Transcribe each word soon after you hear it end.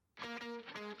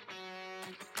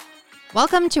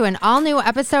Welcome to an all-new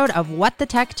episode of What the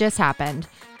Tech Just Happened.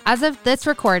 As of this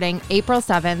recording, April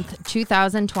 7th,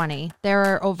 2020, there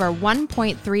are over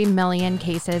 1.3 million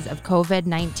cases of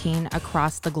COVID-19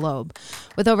 across the globe,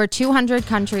 with over 200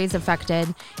 countries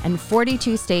affected and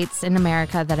 42 states in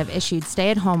America that have issued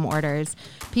stay-at-home orders.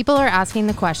 People are asking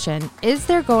the question, is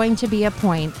there going to be a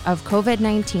point of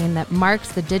COVID-19 that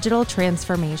marks the digital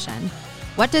transformation?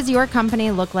 What does your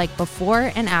company look like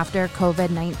before and after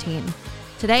COVID-19?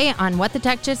 Today on What the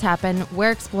Tech Just Happened,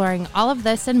 we're exploring all of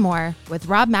this and more with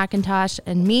Rob McIntosh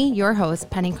and me, your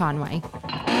host, Penny Conway.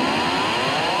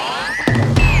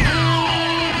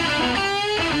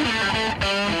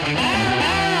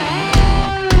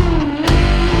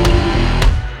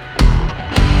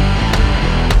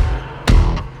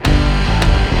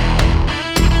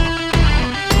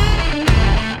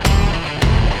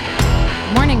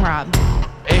 Morning, Rob.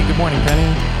 Hey, good morning,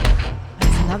 Penny.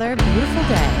 It's another beautiful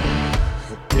day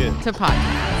to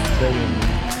podcast. Stay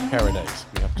in paradise.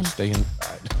 We have to stay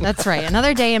inside. That's right.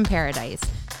 Another day in paradise.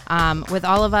 With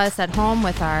all of us at home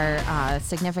with our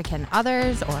significant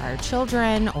others or our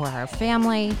children or our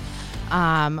family.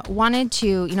 Wanted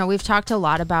to, we've talked a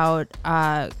lot about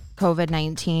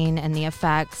COVID-19 and the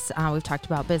effects. We've talked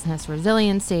about business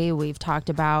resiliency. We've talked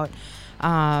about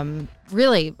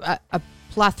really a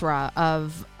plethora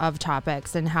of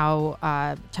topics and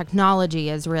how technology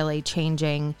is really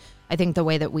changing, I think, the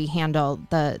way that we handle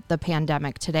the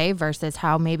pandemic today versus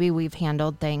how maybe we've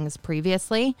handled things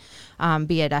previously,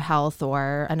 be it a health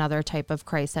or another type of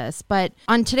crisis. But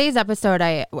on today's episode,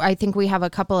 I think we have a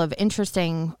couple of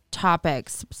interesting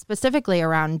topics specifically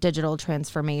around digital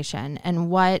transformation and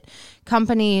what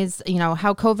companies,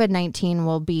 how COVID-19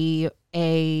 will be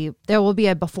there will be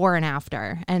a before and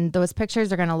after, and those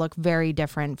pictures are going to look very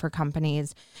different for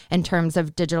companies in terms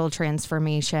of digital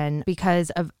transformation because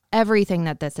of everything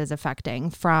that this is affecting,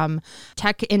 from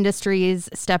tech industries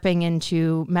stepping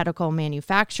into medical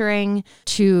manufacturing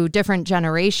to different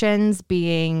generations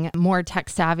being more tech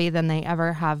savvy than they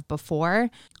ever have before,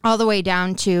 all the way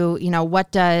down to,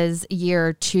 what does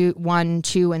year 1,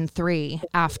 2, and 3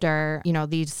 after,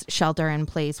 these shelter in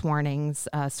place warnings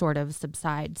sort of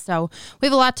subside. So we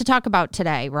have a lot to talk about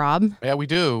today, Rob. Yeah, we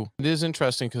do. It is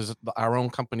interesting because our own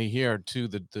company here, too,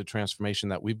 the transformation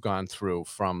that we've gone through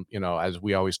from, as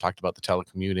we always talked about the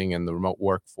telecommuting and the remote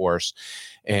workforce,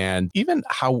 and even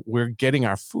how we're getting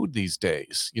our food these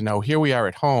days. Here we are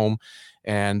at home,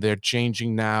 and they're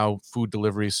changing now food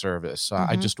delivery service.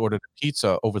 I just ordered a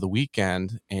pizza over the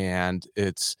weekend, and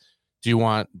it's, do you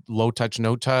want low touch,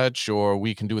 no touch, or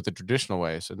we can do it the traditional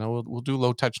way? I said, no, we'll do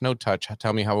low touch, no touch.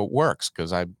 Tell me how it works,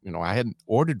 because I hadn't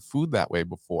ordered food that way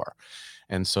before.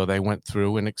 And so they went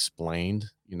through and explained,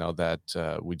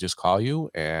 that we just call you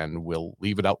and we'll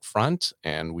leave it out front,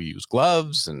 and we use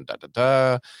gloves and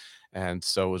da-da-da. And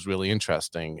so it was really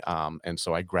interesting. And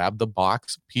so I grabbed the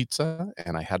box pizza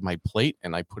and I had my plate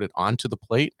and I put it onto the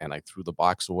plate and I threw the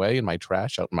box away in my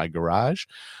trash out in my garage.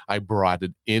 I brought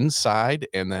it inside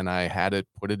and then I had it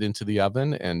put it into the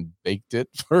oven and baked it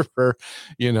for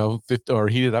or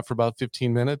heated up for about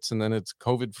 15 minutes, and then it's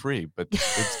COVID free. But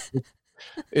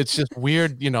it's just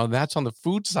weird, that's on the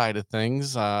food side of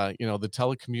things, the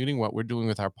telecommuting, what we're doing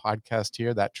with our podcast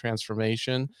here, that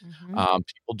transformation,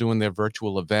 people doing their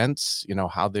virtual events,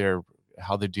 how they're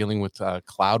dealing with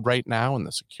cloud right now and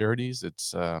the securities.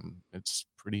 It's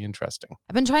pretty interesting.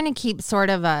 I've been trying to keep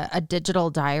sort of a digital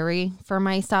diary for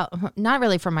myself, not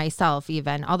really for myself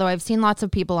even, although I've seen lots of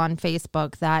people on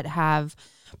Facebook that have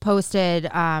posted,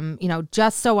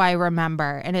 just so I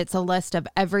remember. And it's a list of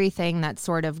everything that's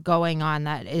sort of going on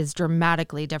that is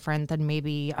dramatically different than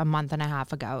maybe a month and a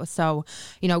half ago. So,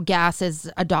 gas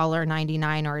is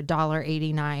 $1.99 or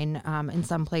 $1.89 in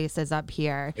some places up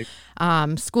here.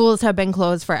 Schools have been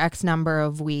closed for X number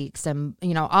of weeks, and,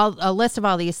 a list of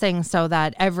all these things so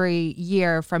that every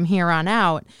year from here on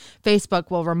out, Facebook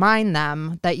will remind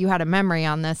them that you had a memory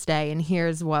on this day and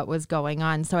here's what was going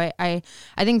on. So I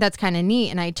think that's kind of neat.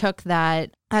 And I took that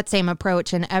same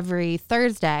approach, and every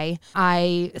Thursday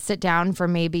I sit down for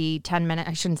maybe 10 minutes.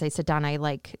 I shouldn't say sit down. I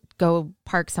go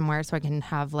park somewhere so I can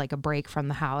have a break from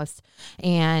the house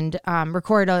and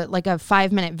record a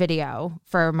 5-minute video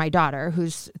for my daughter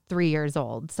who's 3 years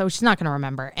old. So she's not going to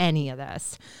remember any of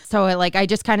this. So I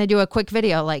just kind of do a quick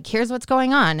video, here's what's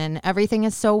going on and everything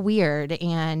is so weird.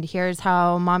 And here's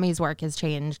how mommy's work has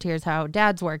changed. Here's how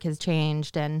dad's work has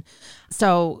changed. And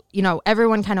so,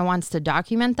 everyone kind of wants to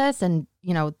document this, and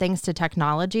thanks to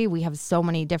technology, we have so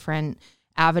many different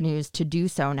avenues to do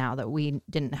so now that we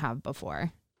didn't have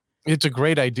before. It's a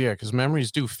great idea because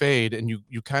memories do fade, and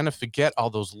you kind of forget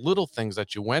all those little things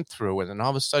that you went through, and then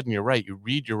all of a sudden, you're right, you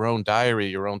read your own diary,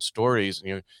 your own stories,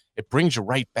 and it brings you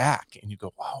right back, and you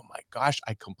go, "Oh my gosh,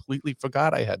 I completely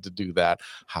forgot I had to do that.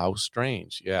 How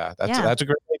strange." Yeah, Yeah. that's a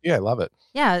great idea, I love it.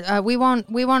 Yeah, we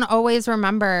won't always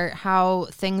remember how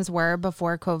things were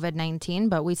before COVID-19,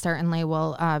 but we certainly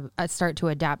will start to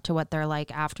adapt to what they're like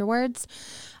afterwards.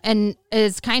 And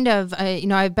is kind of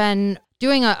I've been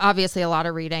doing obviously a lot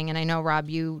of reading, and I know, Rob,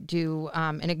 you do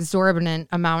an exorbitant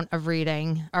amount of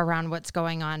reading around what's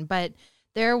going on, but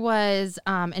there was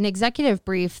an executive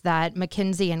brief that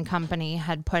McKinsey and Company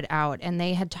had put out, and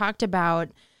they had talked about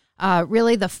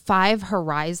really the 5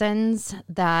 horizons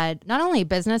that not only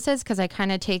businesses, because I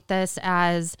kind of take this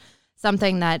as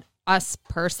something that us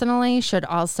personally should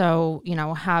also,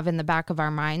 have in the back of our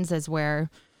minds as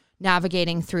we're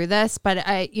navigating through this. But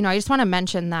I just want to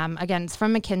mention them again. It's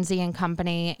from McKinsey and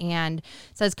Company, and it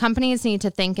says companies need to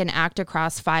think and act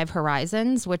across 5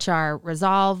 horizons, which are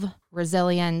resolve,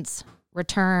 resilience,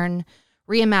 return,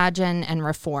 reimagine, and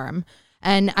reform.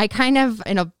 And I kind of,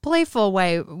 in a playful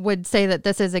way, would say that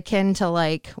this is akin to,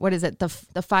 like, what is it, the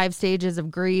 5 stages of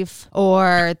grief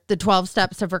or the 12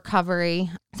 steps of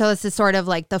recovery. So this is sort of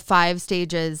like the 5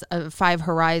 stages of 5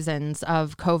 horizons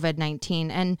of COVID-19.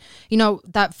 And,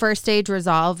 that first stage,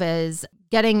 resolve, is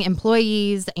getting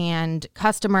employees and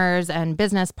customers and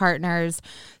business partners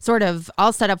sort of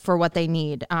all set up for what they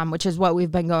need, which is what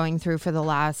we've been going through for the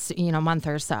last, month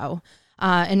or so.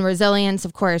 And resilience,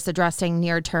 of course, addressing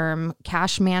near-term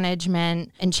cash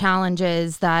management and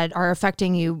challenges that are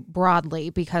affecting you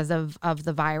broadly because of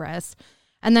the virus.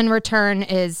 And then return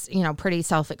is, pretty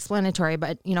self-explanatory,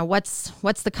 but, what's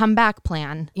the comeback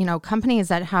plan? Companies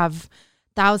that have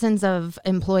thousands of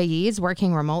employees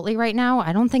working remotely right now,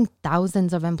 I don't think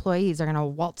thousands of employees are going to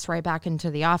waltz right back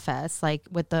into the office, like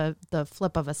with the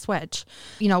flip of a switch.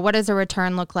 What does a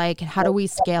return look like? How do we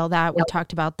scale that? We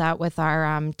talked about that with our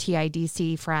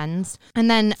TIDC friends. And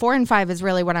then 4 and 5 is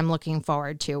really what I'm looking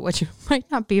forward to, which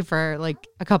might not be for like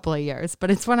a couple of years,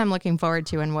 but it's what I'm looking forward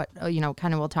to, and what,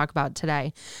 kind of we'll talk about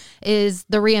today, is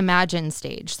the reimagine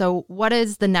stage. So what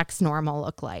does the next normal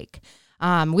look like?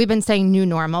 We've been saying new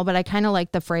normal, but I kind of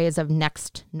like the phrase of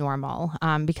next normal,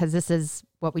 because this is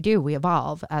what we do. We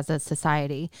evolve as a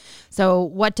society. So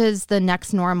what does the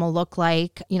next normal look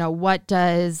like? What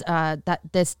does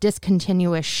this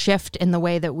discontinuous shift in the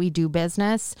way that we do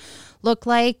business look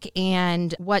like?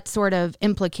 And what sort of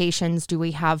implications do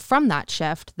we have from that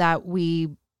shift that we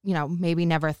maybe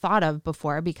never thought of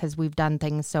before, because we've done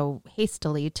things so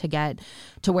hastily to get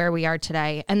to where we are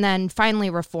today. And then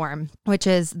finally, reform, which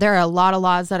is, there are a lot of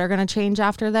laws that are going to change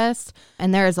after this.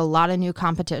 And there is a lot of new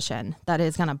competition that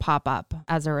is going to pop up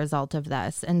as a result of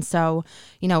this. And so,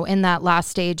 in that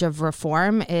last stage of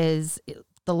reform is,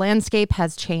 the landscape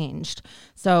has changed.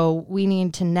 So we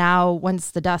need to now,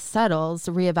 once the dust settles,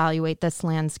 reevaluate this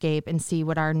landscape and see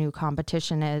what our new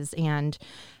competition is, and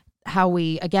how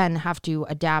we, again, have to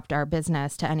adapt our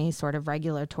business to any sort of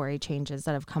regulatory changes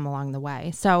that have come along the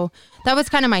way. So that was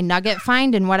kind of my nugget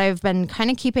find, and what I've been kind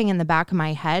of keeping in the back of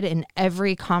my head in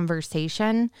every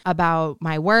conversation about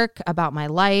my work, about my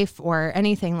life, or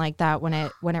anything like that when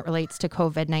it relates to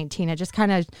COVID-19. It just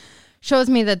kind of shows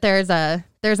me that there's a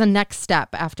next step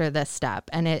after this step,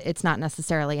 and it's not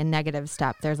necessarily a negative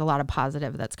step. There's a lot of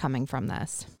positive that's coming from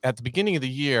this. At the beginning of the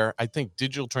year, I think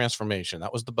digital transformation,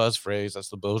 that was the buzz phrase.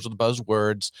 Those are the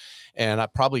buzzwords. And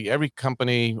probably every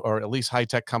company, or at least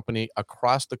high-tech company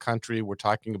across the country, were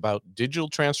talking about digital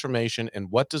transformation and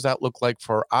what does that look like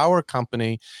for our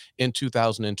company in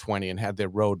 2020, and had their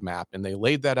roadmap. And they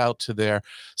laid that out to their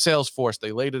sales force.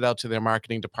 They laid it out to their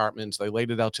marketing departments. They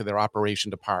laid it out to their operation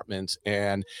departments.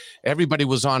 And everybody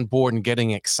was on board and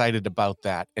getting excited about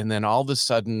that. And then all of a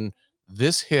sudden,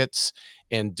 this hits,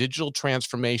 and digital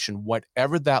transformation,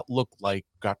 whatever that looked like,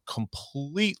 got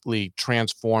completely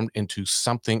transformed into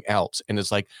something else. And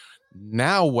it's like,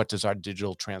 now what does our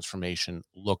digital transformation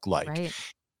look like? Right.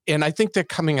 And I think they're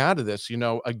coming out of this.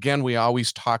 Again, we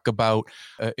always talk about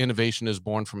innovation is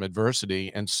born from adversity.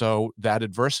 And so that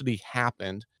adversity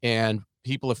happened, and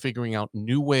people are figuring out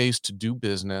new ways to do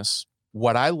business.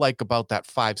 What I like about that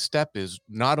 5-step is,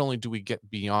 not only do we get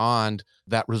beyond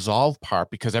that resolve part,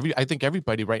 because I think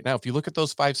everybody right now, if you look at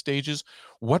those 5 stages,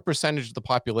 what percentage of the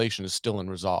population is still in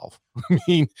resolve? I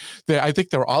mean, I think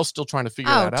they're all still trying to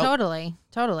figure that out.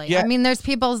 Totally. Yeah. I mean, there's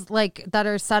people like that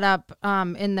are set up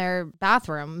in their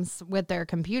bathrooms with their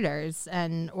computers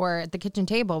or at the kitchen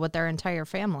table with their entire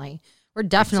family, We're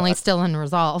definitely still in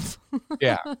resolve.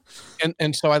 Yeah.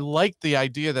 And so I like the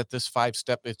idea that this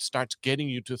 5-step, it starts getting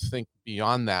you to think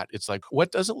beyond that. It's like, what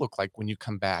does it look like when you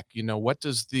come back? What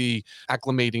does the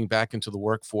acclimating back into the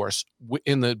workforce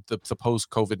in the post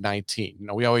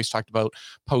COVID-19? We always talked about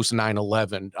post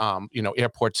 9/11.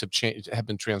 Airports have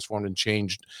been transformed and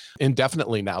changed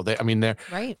indefinitely now.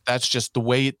 Right. That's just the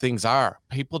way things are.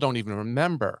 People don't even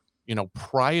remember,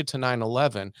 prior to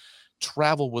 9/11,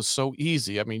 travel was so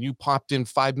easy. You popped in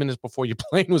 5 minutes before your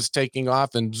plane was taking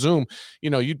off, and Zoom,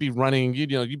 you'd be running,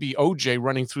 you'd be OJ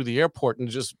running through the airport and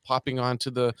just popping onto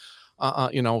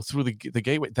through the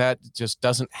gateway. That just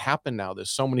doesn't happen now. There's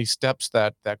so many steps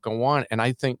that go on. And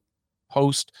I think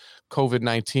post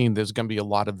COVID-19, there's going to be a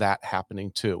lot of that happening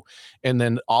too. And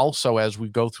then also, as we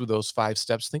go through those 5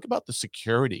 steps, think about the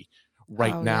security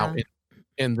right Oh, now, yeah.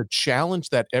 and the challenge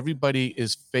that everybody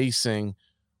is facing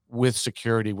with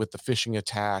security, with the phishing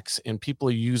attacks, and people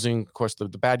are using, of course, the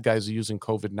bad guys are using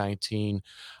COVID-19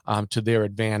 to their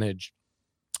advantage.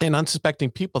 And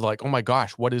unsuspecting people are like, oh my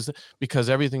gosh, what is it? Because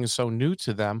everything is so new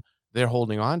to them, they're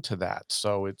holding on to that.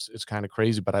 So it's kind of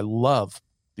crazy, but I love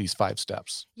these 5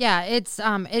 steps. Yeah,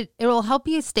 it will help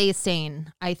you stay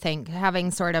sane, I think,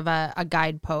 having sort of a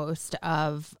guidepost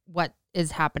of what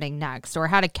is happening next, or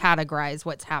how to categorize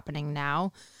what's happening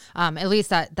now. At least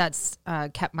that's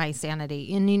kept my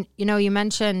sanity. And you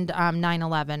mentioned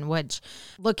 9/11, which,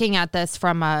 looking at this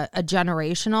from a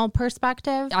generational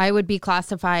perspective, I would be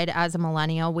classified as a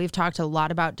millennial. We've talked a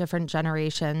lot about different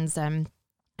generations, and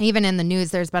even in the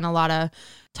news, there's been a lot of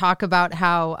talk about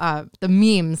how the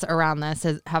memes around this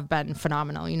have been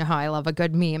phenomenal. You know how I love a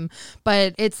good meme,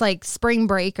 but it's like spring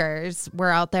breakers.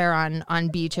 We're out there on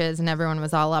beaches and everyone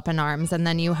was all up in arms. And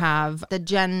then you have the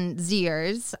Gen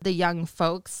Zers, the young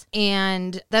folks.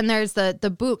 And then there's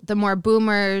the more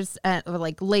boomers, or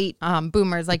like late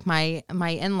boomers, like my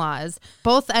in-laws.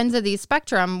 Both ends of the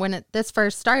spectrum, when this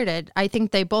first started, I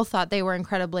think they both thought they were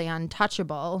incredibly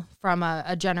untouchable from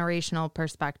a generational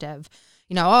perspective.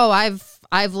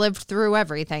 I've lived through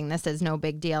everything. This is no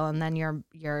big deal. And then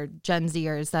your Gen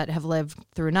Zers that have lived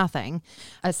through nothing,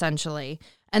 essentially.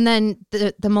 And then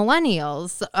the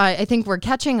millennials, I think we're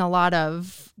catching a lot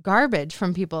of garbage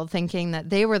from people thinking that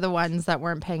they were the ones that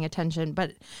weren't paying attention.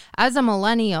 But as a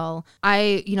millennial,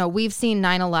 we've seen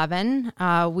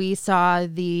 9/11. We saw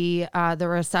the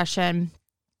recession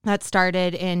that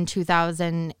started in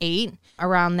 2008,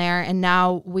 around there. And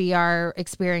now we are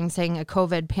experiencing a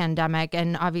COVID pandemic.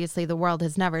 And obviously the world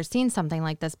has never seen something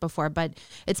like this before, but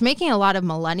it's making a lot of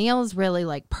millennials really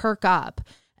like perk up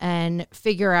and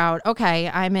figure out, okay,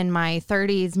 I'm in my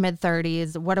 30s, mid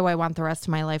 30s. What do I want the rest of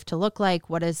my life to look like?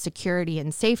 What does security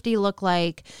and safety look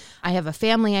like? I have a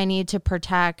family I need to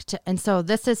protect. And so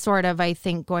this is sort of, I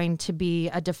think, going to be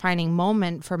a defining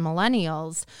moment for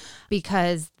millennials,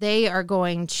 because they are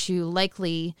going to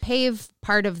likely pave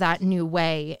part of that new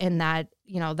way in that,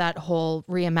 that whole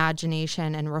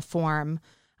reimagination and reform.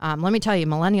 Let me tell you,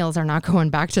 millennials are not going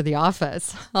back to the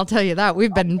office. I'll tell you that.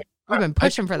 We've been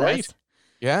pushing for this.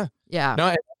 Yeah. Yeah. No,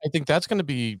 I think that's going to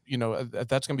be,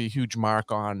 that's going to be a huge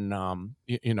mark on,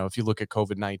 if you look at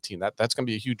COVID-19, that's going to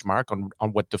be a huge mark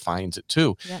on what defines it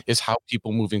too, is how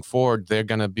people moving forward, they're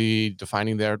going to be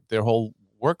defining their whole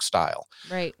work style.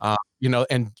 Right.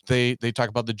 And they talk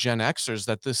about the Gen Xers,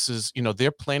 that this is,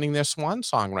 they're planning their swan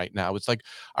song right now. It's like,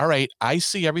 all right, I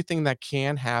see everything that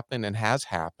can happen and has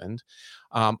happened.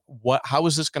 How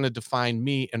is this going to define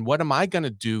me? And what am I going to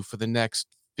do for the next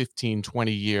 15,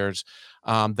 20 years?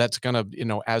 That's going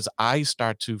to, as I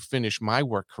start to finish my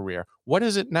work career, what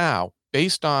is it now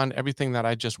based on everything that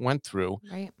I just went through,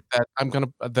 right,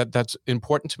 that that's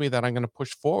important to me, that I'm going to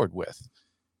push forward with,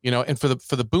 and for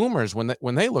the boomers,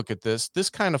 when they look at this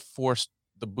kind of forced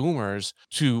the boomers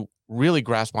to really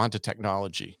grasp onto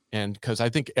technology. And because I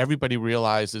think everybody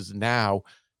realizes now,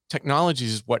 technology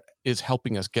is what is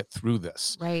helping us get through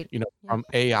this. right. From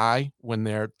AI, when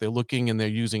they're looking and they're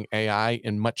using AI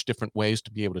in much different ways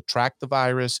to be able to track the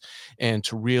virus and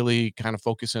to really kind of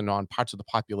focus in on parts of the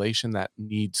population that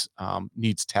needs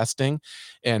testing,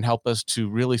 and help us to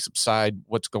really subside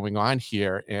what's going on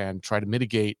here and try to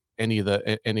mitigate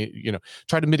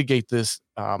try to mitigate this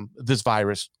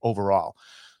virus overall.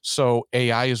 So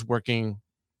AI is working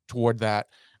toward that.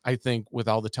 I think with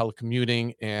all the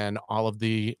telecommuting and all of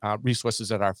the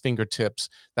resources at our fingertips,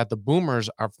 that the boomers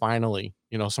are finally,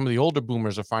 some of the older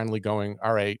boomers are finally going,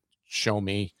 all right, show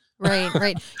me.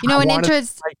 Right.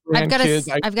 I've got a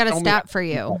stat for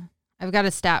you. I've got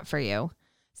a stat for you.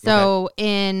 So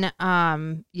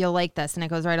you'll like this, and it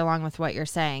goes right along with what you're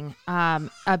saying.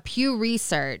 A Pew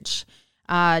Research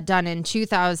done in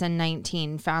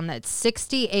 2019 found that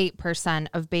 68%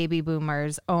 of baby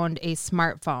boomers owned a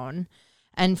smartphone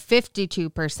and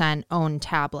 52% owned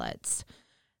tablets.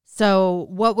 So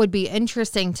what would be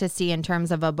interesting to see in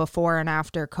terms of a before and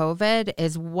after COVID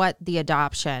is what the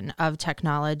adoption of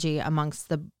technology amongst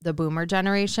the boomer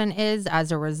generation is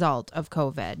as a result of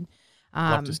COVID.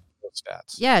 Love to see those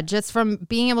stats. Yeah, just from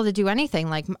being able to do anything,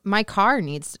 like my car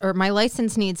needs, or my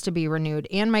license needs to be renewed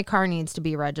and my car needs to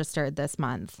be registered this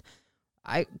month.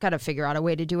 I got to figure out a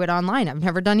way to do it online. I've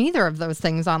never done either of those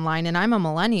things online, and I'm a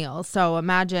millennial. So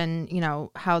imagine,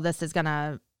 how this is going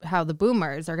to, how the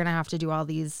boomers are going to have to do all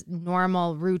these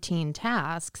normal routine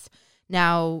tasks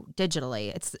now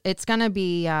digitally. It's going to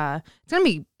be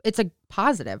it's a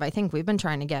positive. I think we've been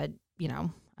trying to get,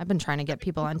 I've been trying to get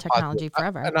people on technology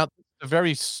forever. And a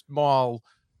very small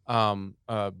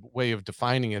way of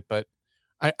defining it, but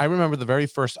I remember the very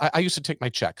first, I used to take my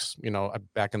checks,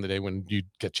 back in the day when you'd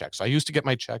get checks. I used to get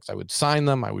my checks, I would sign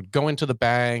them, I would go into the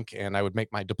bank and I would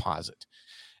make my deposit.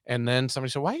 And then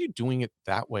somebody said, "Why are you doing it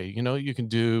that way? You can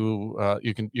do,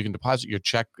 you can deposit your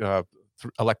check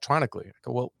electronically." I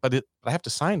go, "Well, but I have to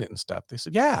sign it and stuff." They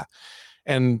said, "Yeah.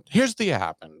 And here's the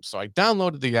app." And so I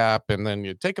downloaded the app, and then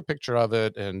you take a picture of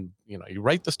it, and you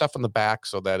write the stuff on the back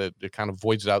so that it kind of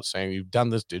voids it out saying you've done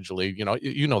this digitally.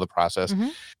 You know the process.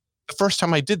 Mhm. The first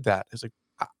time I did that, it's like,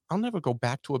 I'll never go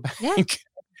back to a bank. Yeah.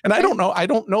 And I don't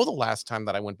know the last time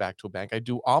that I went back to a bank. I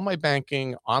do all my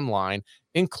banking online,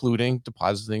 including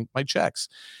depositing my checks.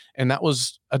 And that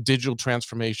was a digital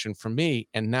transformation for me.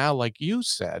 And now, like you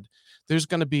said, there's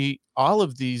going to be all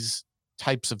of these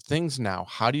types of things now.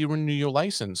 How do you renew your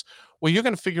license? Well, you're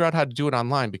going to figure out how to do it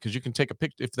online, because you can take a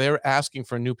picture. If they're asking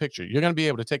for a new picture, you're going to be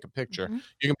able to take a picture. Mhm.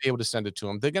 You're going to be able to send it to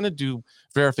them. They're going to do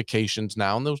verifications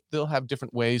now, and they'll have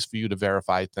different ways for you to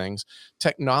verify things.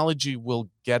 Technology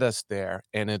will get us there,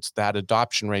 and it's that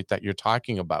adoption rate that you're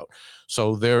talking about.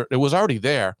 So it was already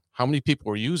there. How many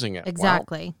people were using it?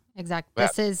 Exactly. Exactly.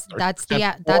 That That's the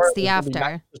 30% that's the before, and after.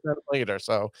 90% later.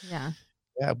 So Yeah.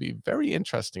 yeah, it'd be very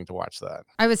interesting to watch that.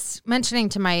 I was mentioning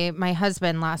to my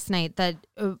husband last night that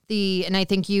and I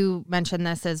think you mentioned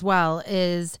this as well,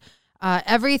 is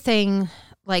everything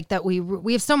like that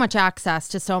we have so much access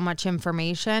to so much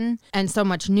information and so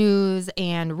much news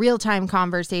and real-time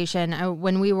conversation.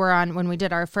 When we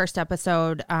did our first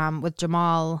episode with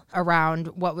Jamal around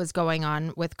what was going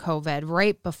on with COVID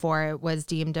right before it was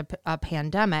deemed a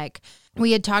pandemic,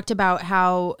 we had talked about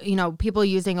how, people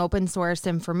using open source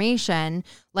information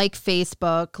like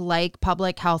Facebook, like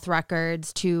public health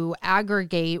records to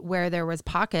aggregate where there was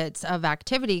pockets of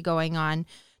activity going on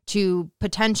to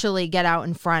potentially get out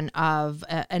in front of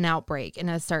an outbreak in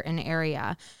a certain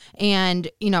area. And,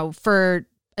 for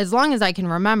as long as I can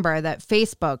remember, that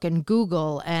Facebook and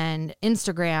Google and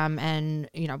Instagram and,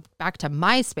 back to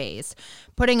MySpace,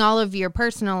 putting all of your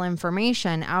personal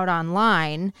information out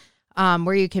online,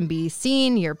 where you can be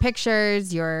seen, your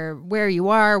pictures, where you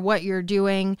are, what you're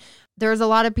doing. There's a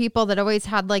lot of people that always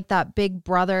had like that big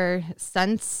brother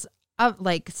sense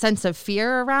of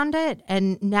fear around it.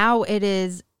 And now it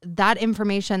is that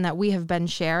information that we have been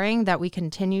sharing, that we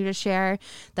continue to share,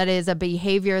 that is a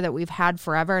behavior that we've had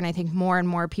forever. And I think more and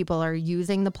more people are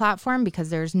using the platform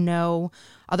because there's no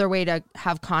other way to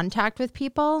have contact with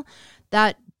people.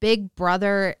 That big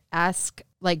brother-esque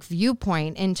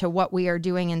viewpoint into what we are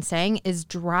doing and saying is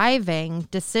driving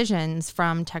decisions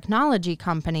from technology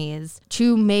companies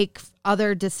to make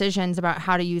other decisions about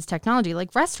how to use technology,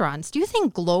 like restaurants. Do you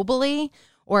think globally,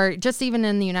 or just even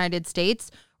in the United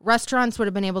States, restaurants would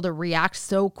have been able to react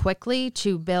so quickly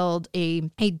to build a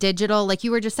digital, like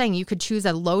you were just saying, you could choose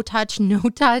a low touch, no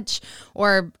touch,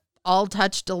 or all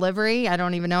touch delivery? I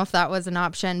don't even know if that was an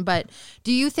option, but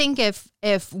do you think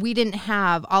if we didn't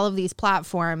have all of these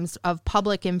platforms of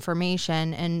public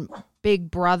information and big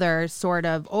brother sort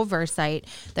of oversight,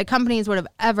 that companies would have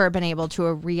ever been able to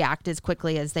react as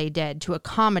quickly as they did to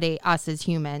accommodate us as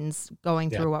humans going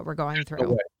through what we're going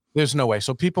through? There's no way.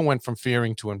 So people went from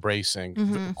fearing to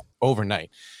embracing overnight.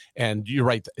 And you're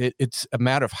right. It's a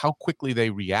matter of how quickly they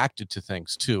reacted to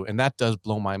things too. And that does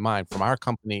blow my mind. From our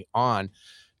company on,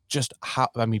 just how,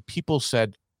 people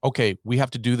said, okay, we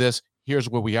have to do this. Here's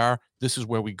where we are. This is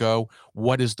where we go.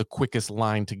 What is the quickest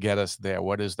line to get us there?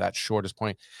 What is that shortest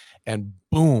point? And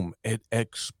boom, it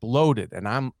exploded. And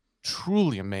I'm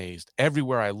truly amazed.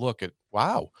 Everywhere I look at,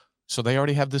 wow. So they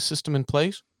already have this system in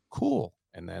place? Cool.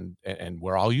 And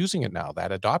we're all using it now,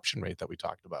 that adoption rate that we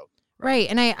talked about. Right.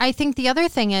 And I think the other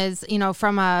thing is,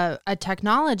 from a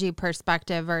technology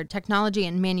perspective or technology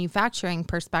and manufacturing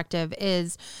perspective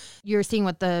is you're seeing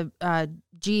what the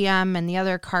GM and the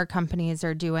other car companies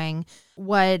are doing,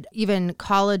 what even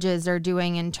colleges are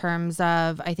doing in terms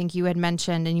of, I think you had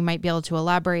mentioned, and you might be able to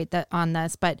elaborate on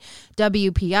this, but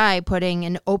WPI putting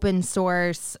an open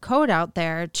source code out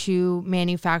there to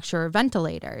manufacture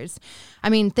ventilators. I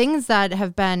mean, things that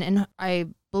have been, and I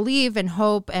believe and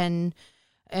hope and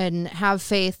have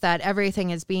faith that everything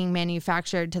is being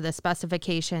manufactured to the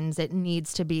specifications it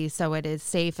needs to be so it is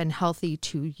safe and healthy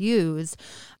to use.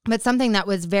 But something that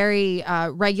was very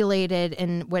regulated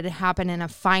and would happen in a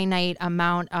finite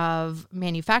amount of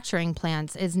manufacturing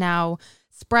plants is now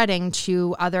spreading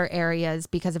to other areas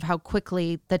because of how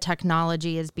quickly the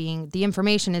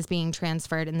information is being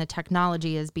transferred and the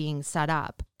technology is being set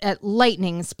up at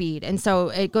lightning speed. And so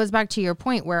it goes back to your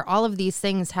point where all of these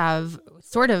things have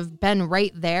sort of been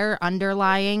right there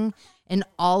underlying in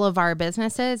all of our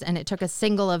businesses. And it took a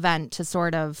single event to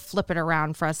sort of flip it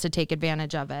around for us to take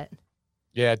advantage of it.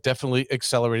 Yeah, it definitely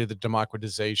accelerated the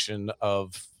democratization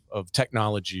of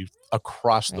technology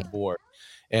across the board.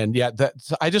 And yeah,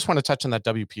 so I just want to touch on that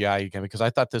WPI again, because I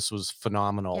thought this was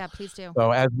phenomenal. Yeah, please do.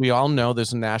 So as we all know,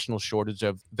 there's a national shortage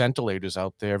of ventilators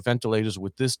out there, ventilators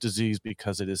with this disease,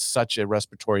 because it is such a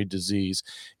respiratory disease.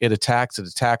 It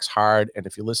attacks hard. And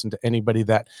if you listen to anybody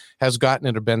that has gotten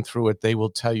it or been through it, they will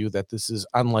tell you that this is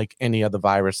unlike any other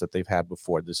virus that they've had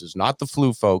before. This is not the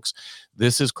flu, folks.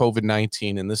 This is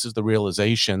COVID-19. And this is the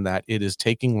realization that it is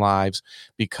taking lives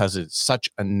because it's such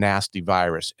a nasty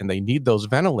virus, and they need those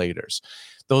ventilators.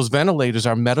 Those ventilators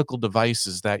are medical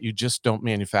devices that you just don't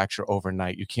manufacture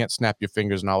overnight. You can't snap your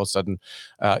fingers and all of a sudden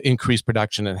increase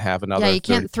production and have another. Yeah, you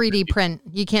can't 3D print.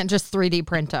 You can't just 3D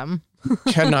print them.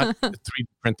 Cannot 3D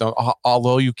print them,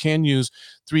 although you can use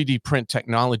 3D print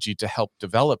technology to help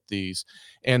develop these.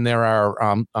 And there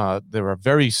are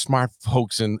very smart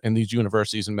folks in these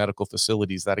universities and medical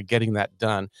facilities that are getting that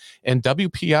done. And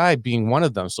WPI being one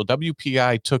of them. So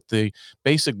WPI took the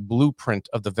basic blueprint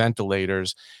of the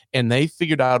ventilators, and they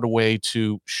figured out a way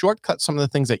to shortcut some of the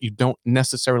things that you don't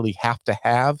necessarily have to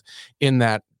have in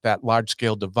that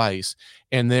large-scale device,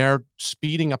 and they're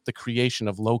speeding up the creation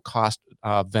of low-cost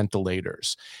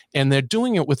ventilators. And they're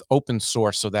doing it with open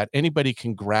source so that anybody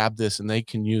can grab this and they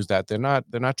can use that. They're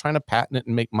not trying to patent it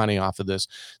and make money off of this.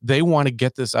 They want to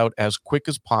get this out as quick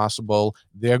as possible.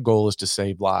 Their goal is to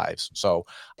save lives. So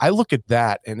I look at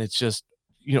that, and it's just,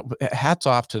 hats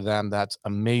off to them. That's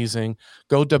amazing.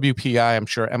 Go WPI. I'm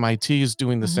sure MIT is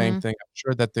doing the same thing. I'm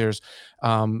sure that there's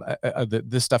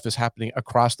this stuff is happening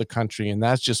across the country, and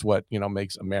that's just what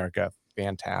makes America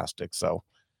fantastic. So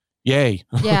yay.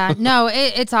 Yeah, no,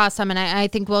 it's awesome. And I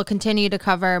think we'll continue to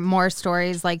cover more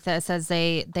stories like this as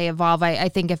they evolve. I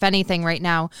think if anything right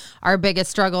now, our biggest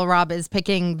struggle, Rob, is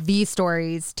picking the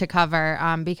stories to cover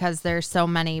because there's so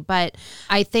many. But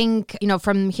I think,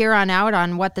 from here on out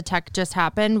on what the tech just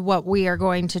happened, what we are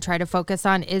going to try to focus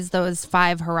on is those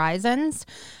 5 horizons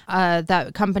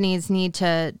that companies need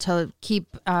to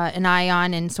keep an eye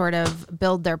on and sort of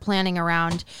build their planning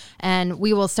around. And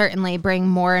we will certainly bring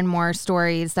more and more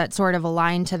stories that sort of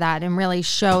align to that and really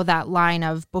show that line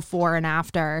of before and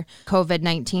after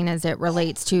COVID-19 as it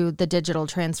relates to the digital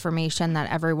transformation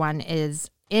that everyone is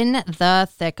in the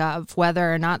thick of,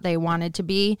 whether or not they wanted to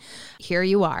be. Here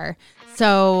you are.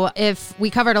 So if we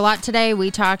covered a lot today,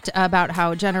 we talked about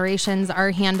how generations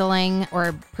are handling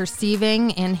or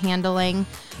perceiving and handling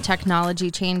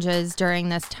technology changes during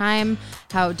this time,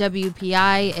 how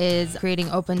WPI is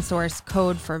creating open source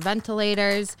code for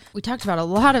ventilators. We talked about a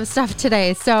lot of stuff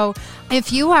today. So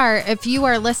if you are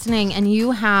listening and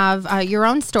you have your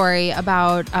own story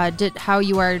about how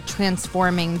you are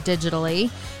transforming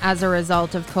digitally as a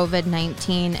result of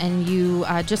COVID-19 and you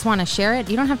just want to share it,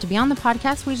 you don't have to be on the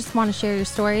podcast. We just want to share your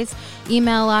stories.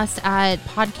 Email us at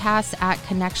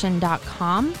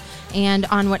podcasts@connection.com. And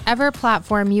on whatever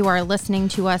platform you are listening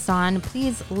to us on,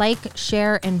 please like,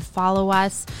 share, and follow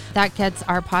us. That gets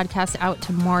our podcast out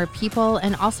to more people.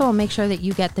 And also we'll make sure that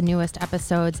you get the newest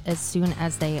episodes as soon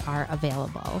as they are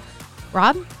available.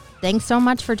 Rob, thanks so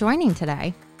much for joining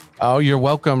today. Oh, you're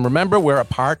welcome. Remember, we're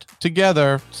apart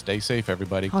together. Stay safe,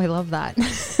 everybody. Oh, I love that.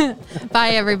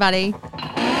 Bye, everybody.